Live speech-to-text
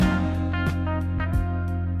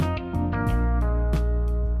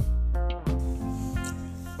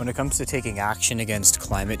When it comes to taking action against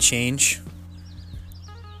climate change,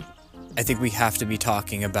 I think we have to be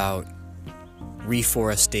talking about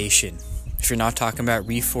reforestation. If you're not talking about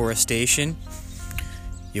reforestation,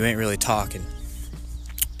 you ain't really talking.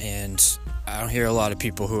 And I don't hear a lot of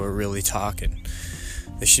people who are really talking.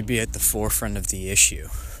 They should be at the forefront of the issue.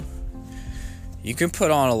 You can put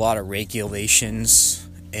on a lot of regulations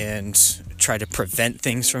and try to prevent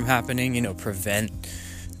things from happening, prevent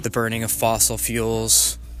the burning of fossil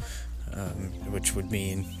fuels, which would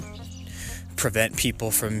mean prevent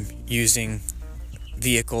people from using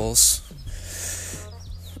vehicles.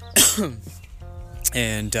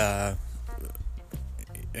 and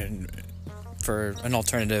for an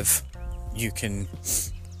alternative, you can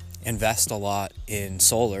invest a lot in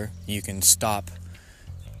solar. You can stop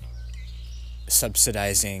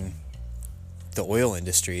subsidizing the oil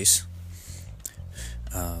industries,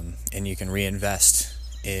 and you can reinvest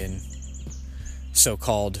in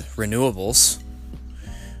so-called renewables,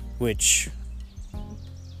 which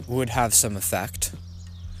would have some effect.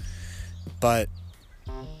 But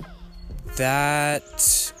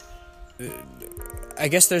that, I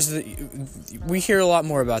guess we hear a lot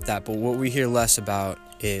more about that, but what we hear less about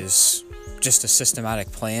is just a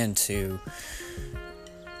systematic plan to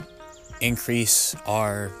increase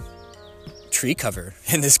our tree cover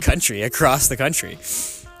in this country, across the country.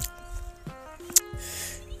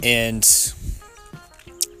 And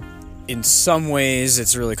in some ways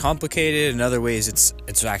it's really complicated, in other ways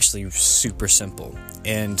it's actually super simple.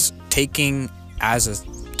 And taking as a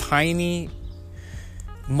tiny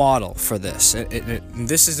model for this,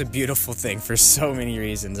 this is a beautiful thing for so many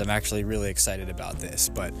reasons. I'm actually really excited about this,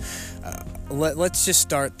 but let's just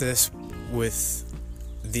start this with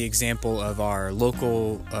the example of our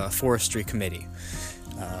local forestry committee,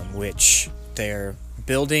 which they're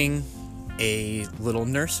building a little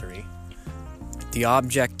nursery. The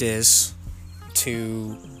object is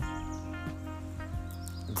to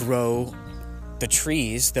grow the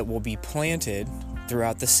trees that will be planted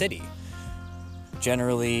throughout the city.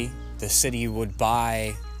 Generally, the city would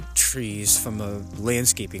buy trees from a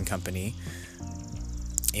landscaping company,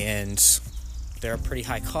 and they're a pretty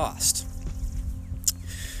high cost.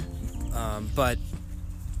 But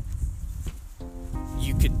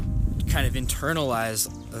you could kind of internalize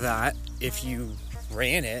that if you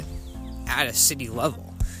ran it at a city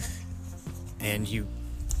level and you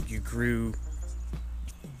grew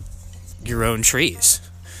your own trees.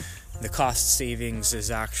 The cost savings is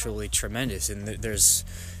actually tremendous, and there's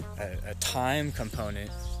a time component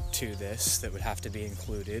to this that would have to be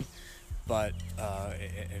included, but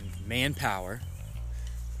and manpower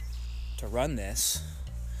to run this.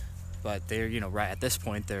 But they're, right at this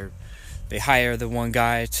point, they hire the one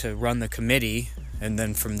guy to run the committee, and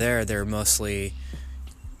then from there they're mostly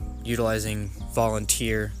utilizing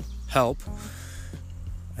volunteer help.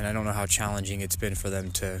 And I don't know how challenging it's been for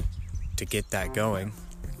them to get that going.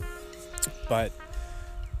 But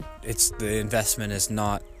the investment is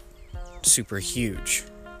not super huge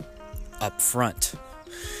up front.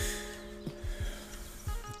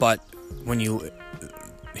 But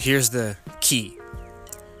here's the key.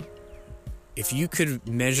 If you could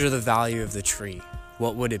measure the value of the tree,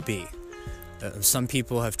 what would it be? Some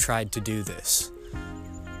people have tried to do this.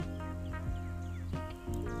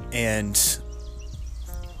 And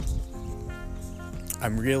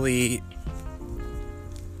I'm really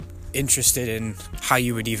interested in how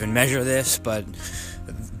you would even measure this, but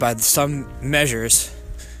by some measures,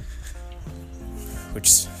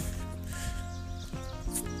 which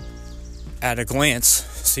at a glance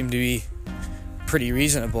seem to be pretty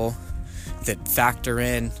reasonable, that factor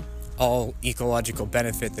in all ecological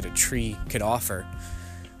benefit that a tree could offer,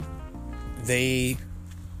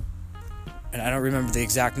 and I don't remember the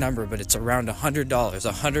exact number, but it's around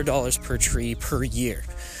 $100 per tree per year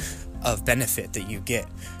of benefit that you get.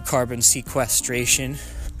 Carbon sequestration,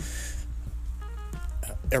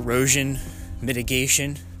 erosion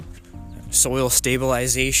mitigation, soil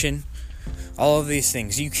stabilization, all of these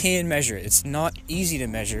things. You can measure it. It's not easy to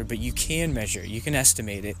measure, but you can measure it. You can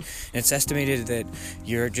estimate it. And it's estimated that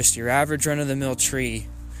your average run-of-the-mill tree,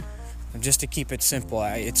 just to keep it simple,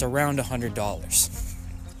 it's around $100.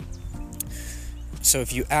 So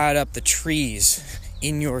if you add up the trees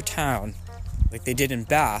in your town, like they did in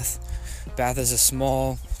Bath is a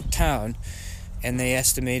small town, and they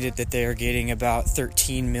estimated that they are getting about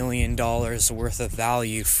 $13 million worth of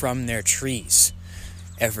value from their trees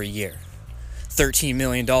every year. $13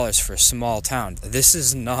 million for a small town. This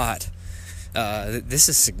is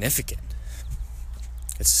significant.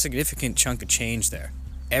 It's a significant chunk of change there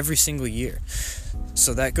every single year.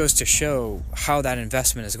 So that goes to show how that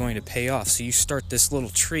investment is going to pay off. So you start this little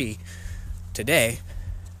tree today,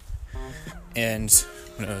 and so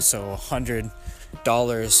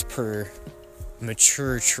 $100 per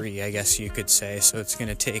mature tree, I guess you could say. So it's going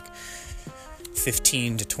to take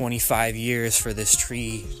 15 to 25 years for this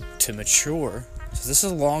tree to mature. So this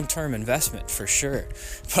is a long-term investment for sure,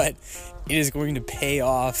 but it is going to pay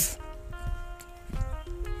off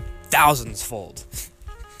thousands fold.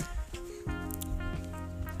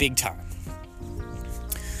 Big time.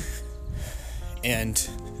 And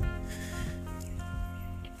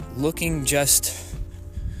looking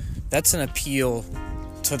that's an appeal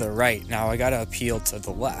to the right. Now I gotta appeal to the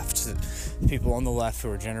left. People on the left who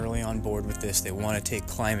are generally on board with this, they want to take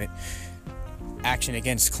climate action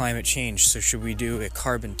against climate change. So should we do a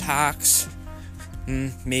carbon tax?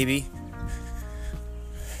 Maybe.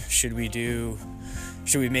 Should we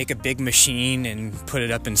make a big machine and put it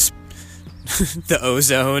up in the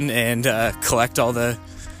ozone and collect all the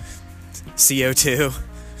CO2?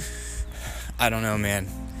 I don't know, man.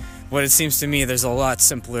 What it seems to me, there's a lot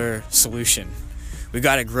simpler solution. We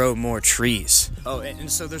got to grow more trees. Oh,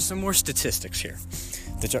 and so there's some more statistics here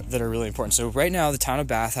that are really important. So right now, the town of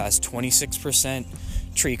Bath has 26%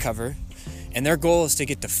 tree cover, and their goal is to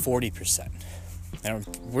get to 40%. And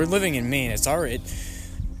we're living in Maine. It's already,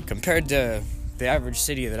 compared to the average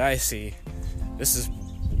city that I see, this is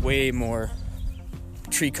way more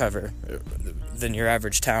tree cover than your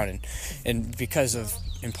average town, and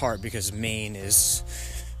in part because Maine is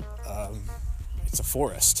it's a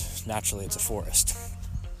forest. Naturally, it's a forest.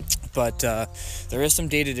 But there is some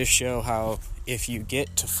data to show how if you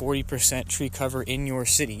get to 40% tree cover in your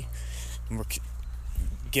city, and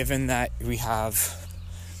given that we have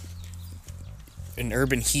an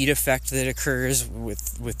urban heat effect that occurs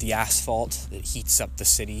with the asphalt that heats up the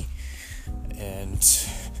city, and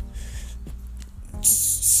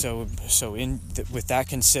with that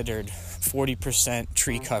considered, 40%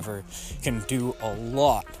 tree cover can do a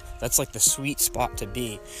lot. That's like the sweet spot to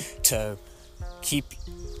be, to keep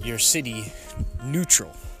your city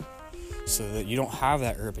neutral so that you don't have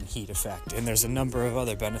that urban heat effect. And there's a number of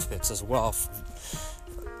other benefits as well,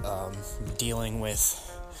 dealing with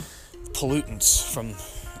pollutants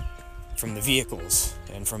from the vehicles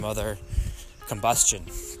and from other combustion.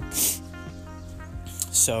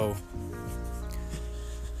 So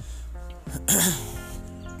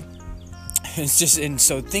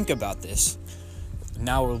so think about this.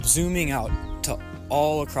 Now we're zooming out to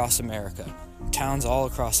all across America, towns all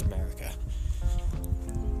across America.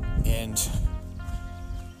 And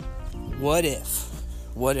what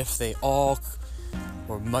if they all,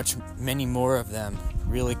 or many more of them,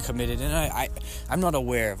 really committed? And I'm not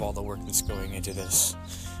aware of all the work that's going into this,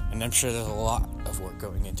 and I'm sure there's a lot of work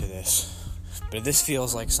going into this, but this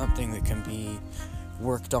feels like something that can be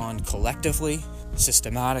worked on collectively,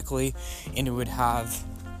 systematically, and it would have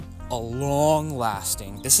a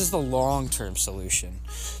long-lasting, this is the long-term solution.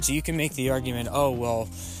 So you can make the argument, oh, well,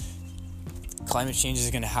 climate change is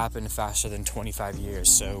going to happen faster than 25 years,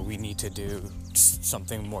 so we need to do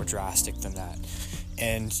something more drastic than that.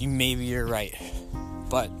 And maybe you're right,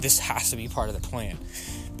 but this has to be part of the plan,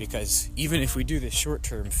 because even if we do this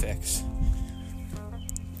short-term fix,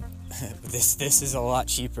 this is a lot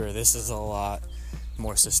cheaper, this is a lot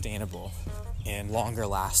more sustainable and longer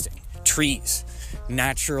lasting. Trees,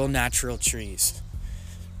 natural trees,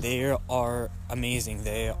 they are amazing.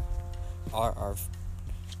 They are our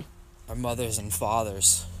mothers and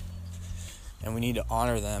fathers, and we need to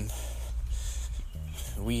honor them.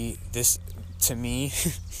 To me,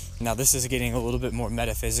 now this is getting a little bit more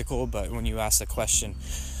metaphysical, but when you ask the question,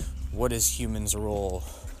 what is humans' role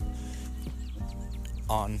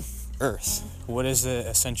on Earth? What is the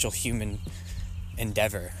essential human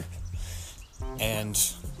endeavor? And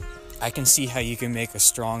I can see how you can make a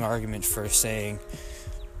strong argument for saying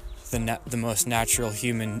the most natural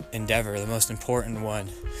human endeavor, the most important one,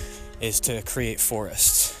 is to create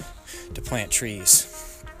forests, to plant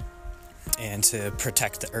trees, and to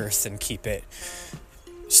protect the earth and keep it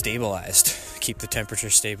stabilized, keep the temperature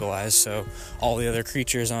stabilized, so all the other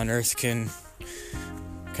creatures on earth can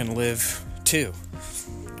live too.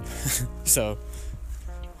 So,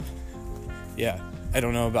 yeah, I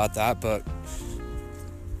don't know about that, but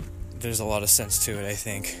there's a lot of sense to it, I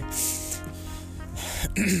think.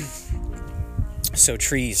 So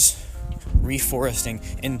trees, reforesting,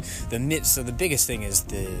 and the biggest thing is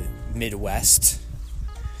the Midwest,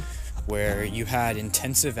 where you had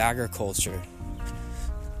intensive agriculture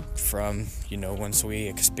from, once we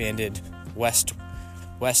expanded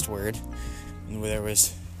westward, and where there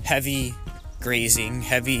was heavy grazing,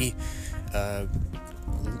 heavy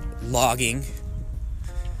logging,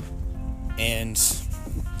 And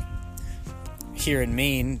here in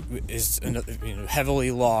Maine is heavily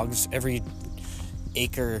logged. Every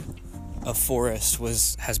acre of forest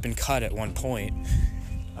has been cut at one point,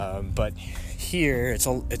 but here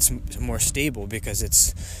it's more stable because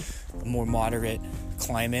it's a more moderate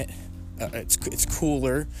climate. It's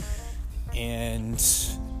cooler, and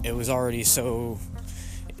it was already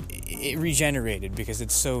it regenerated because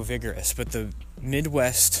it's so vigorous. But the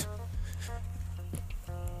Midwest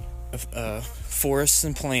forests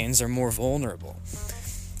and plains are more vulnerable,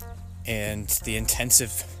 and the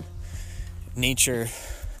intensive nature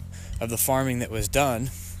of the farming that was done,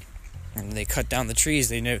 and they cut down the trees,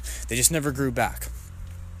 they just never grew back.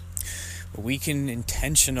 We can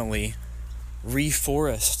intentionally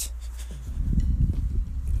reforest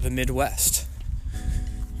the Midwest.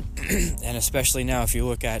 And especially now, if you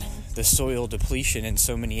look at the soil depletion in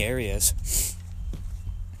so many areas,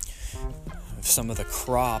 some of the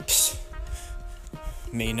crops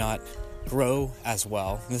may not grow as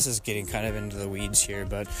well. This is getting kind of into the weeds here,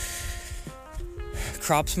 but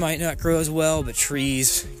crops might not grow as well, but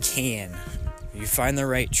trees can. You find the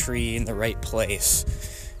right tree in the right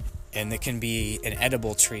place, and it can be an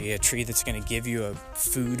edible tree, a tree that's going to give you a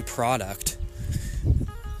food product.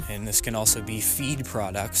 And this can also be feed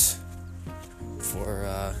products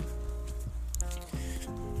for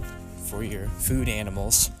your food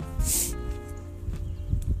animals.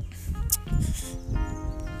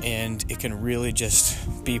 And it can really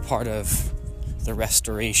just be part of the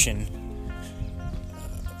restoration,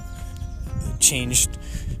 change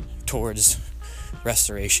towards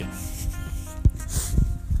restoration.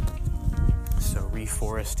 So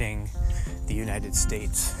reforesting the United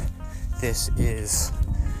States, this is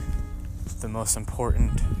the most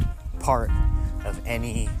important part of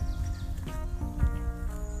any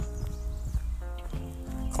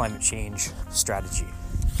climate change strategy.